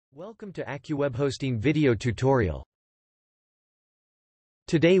Welcome to AccuWeb Hosting video tutorial.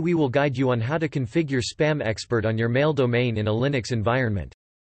 Today we will guide you on how to configure SpamExpert on your mail domain in a Linux environment.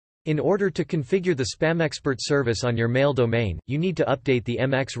 In order to configure the SpamExpert service on your mail domain, you need to update the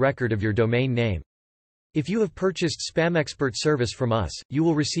MX record of your domain name. If you have purchased SpamExpert service from us, you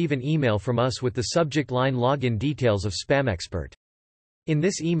will receive an email from us with the subject line login details of SpamExpert. In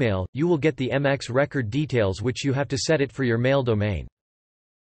this email, you will get the MX record details which you have to set it for your mail domain.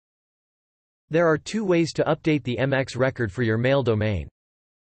 There are two ways to update the MX record for your mail domain.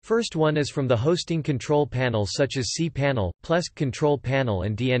 First one is from the hosting control panel such as cPanel, Plesk Control Panel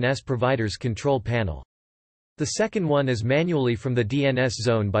and DNS Providers Control Panel. The second one is manually from the DNS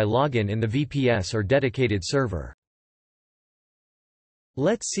zone by login in the VPS or dedicated server.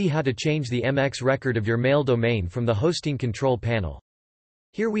 Let's see how to change the MX record of your mail domain from the hosting control panel.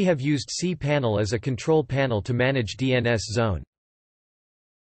 Here we have used cPanel as a control panel to manage DNS zone.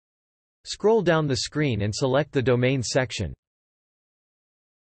 Scroll down the screen and select the Domain section.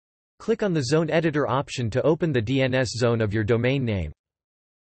 Click on the Zone Editor option to open the DNS zone of your domain name.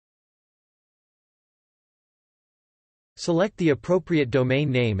 Select the appropriate domain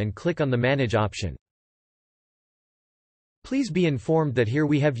name and click on the Manage option. Please be informed that here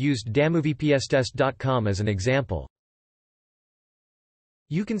we have used damuvpstest.com as an example.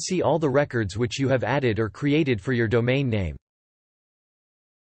 You can see all the records which you have added or created for your domain name.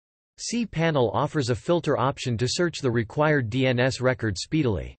 cPanel offers a filter option to search the required DNS record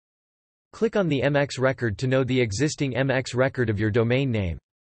speedily. Click on the MX record to know the existing MX record of your domain name.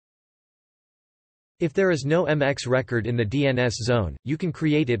 If there is no MX record in the DNS zone, you can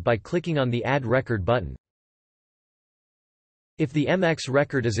create it by clicking on the Add Record button. If the MX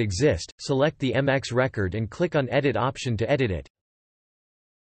record exists, select the MX record and click on Edit option to edit it.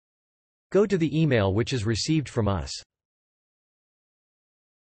 Go to the email which is received from us.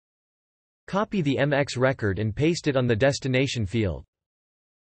 Copy the MX record and paste it on the destination field.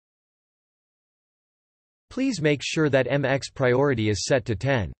 Please make sure that MX priority is set to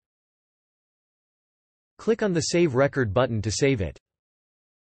 10. Click on the Save Record button to save it.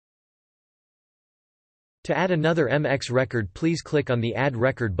 To add another MX record, please click on the Add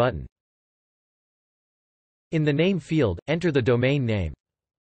Record button. In the Name field, enter the domain name.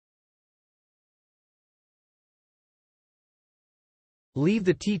 Leave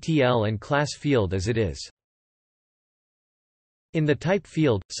the TTL and class field as it is. In the Type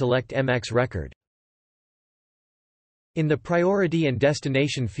field, select MX record. In the Priority and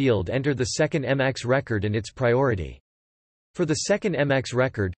Destination field, enter the second MX record and its priority. For the second MX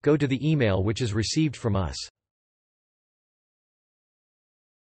record, go to the email which is received from us.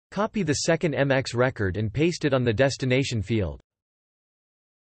 Copy the second MX record and paste it on the Destination field.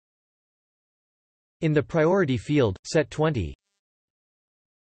 In the Priority field, set 20.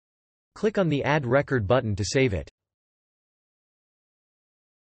 Click on the Add Record button to save it.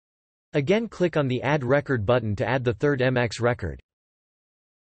 Again, click on the Add Record button to add the third MX record.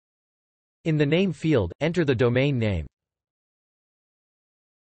 In the Name field, enter the domain name.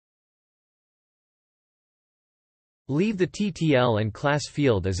 Leave the TTL and class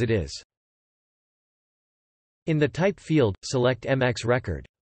field as it is. In the Type field, select MX record.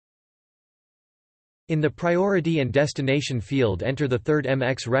 In the Priority and Destination field, enter the third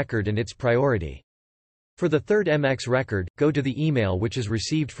MX record and its priority. For the third MX record, go to the email which is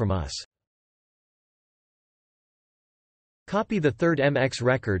received from us. Copy the third MX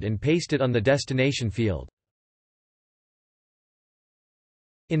record and paste it on the Destination field.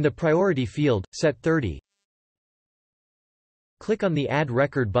 In the Priority field, set 30. Click on the Add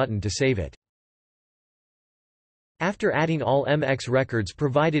Record button to save it. After adding all MX records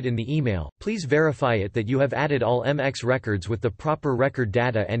provided in the email, please verify it that you have added all MX records with the proper record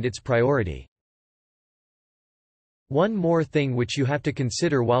data and its priority. One more thing which you have to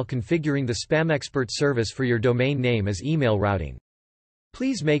consider while configuring the SpamExpert service for your domain name is email routing.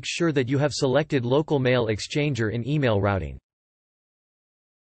 Please make sure that you have selected Local Mail Exchanger in email routing.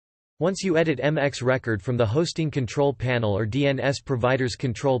 Once you edit MX record from the Hosting Control Panel or DNS Providers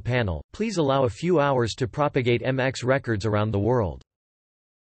Control Panel, please allow a few hours to propagate MX records around the world.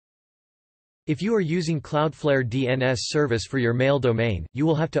 If you are using Cloudflare DNS service for your mail domain, you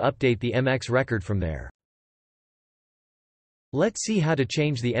will have to update the MX record from there. Let's see how to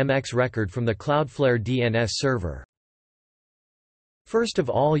change the MX record from the Cloudflare DNS server. First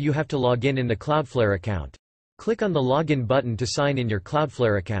of all, you have to log in the Cloudflare account. Click on the Login button to sign in your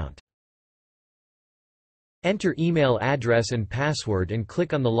Cloudflare account. Enter email address and password and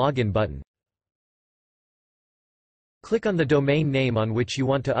click on the Login button. Click on the domain name on which you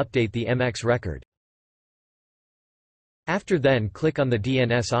want to update the MX record. After then click on the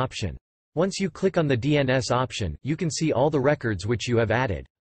DNS option. Once you click on the DNS option, you can see all the records which you have added.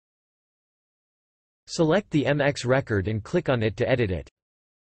 Select the MX record and click on it to edit it.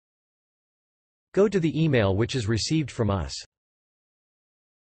 Go to the email which is received from us.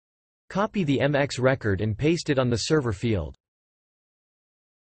 Copy the MX record and paste it on the server field.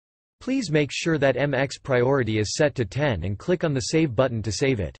 Please make sure that MX priority is set to 10 and click on the Save button to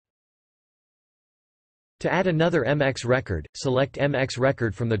save it. To add another MX record, select MX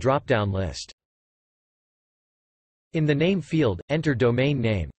record from the drop-down list. In the name field, enter domain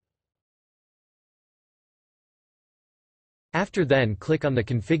name. After then click on the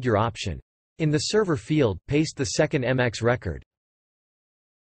Configure option. In the server field, paste the second MX record.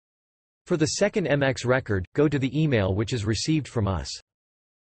 For the second MX record, go to the email which is received from us.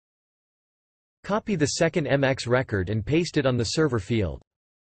 Copy the second MX record and paste it on the server field.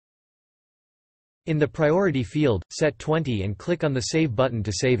 In the priority field, set 20 and click on the Save button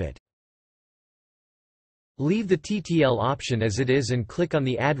to save it. Leave the TTL option as it is and click on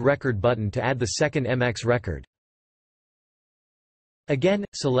the Add Record button to add the second MX record. Again,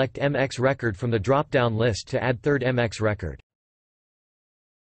 select MX record from the drop-down list to add third MX record.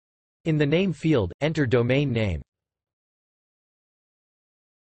 In the name field, enter domain name.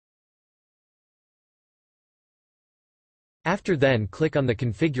 After then click on the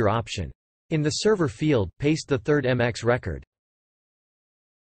Configure option. In the server field, paste the third MX record.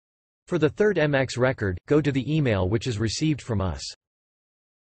 For the third MX record, go to the email which is received from us.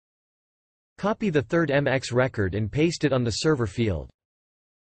 Copy the third MX record and paste it on the server field.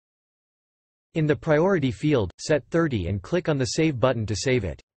 In the priority field, set 30 and click on the Save button to save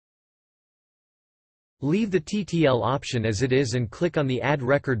it. Leave the TTL option as it is and click on the Add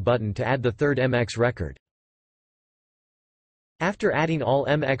Record button to add the third MX record. After adding all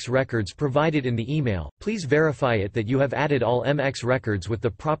MX records provided in the email, please verify it that you have added all MX records with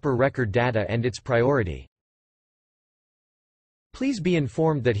the proper record data and its priority. Please be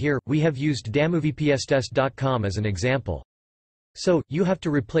informed that here, we have used damovpstest.com as an example. So, you have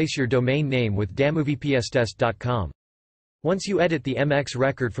to replace your domain name with damovpstest.com. Once you edit the MX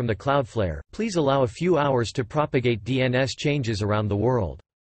record from the Cloudflare, please allow a few hours to propagate DNS changes around the world.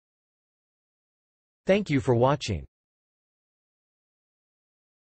 Thank you for watching.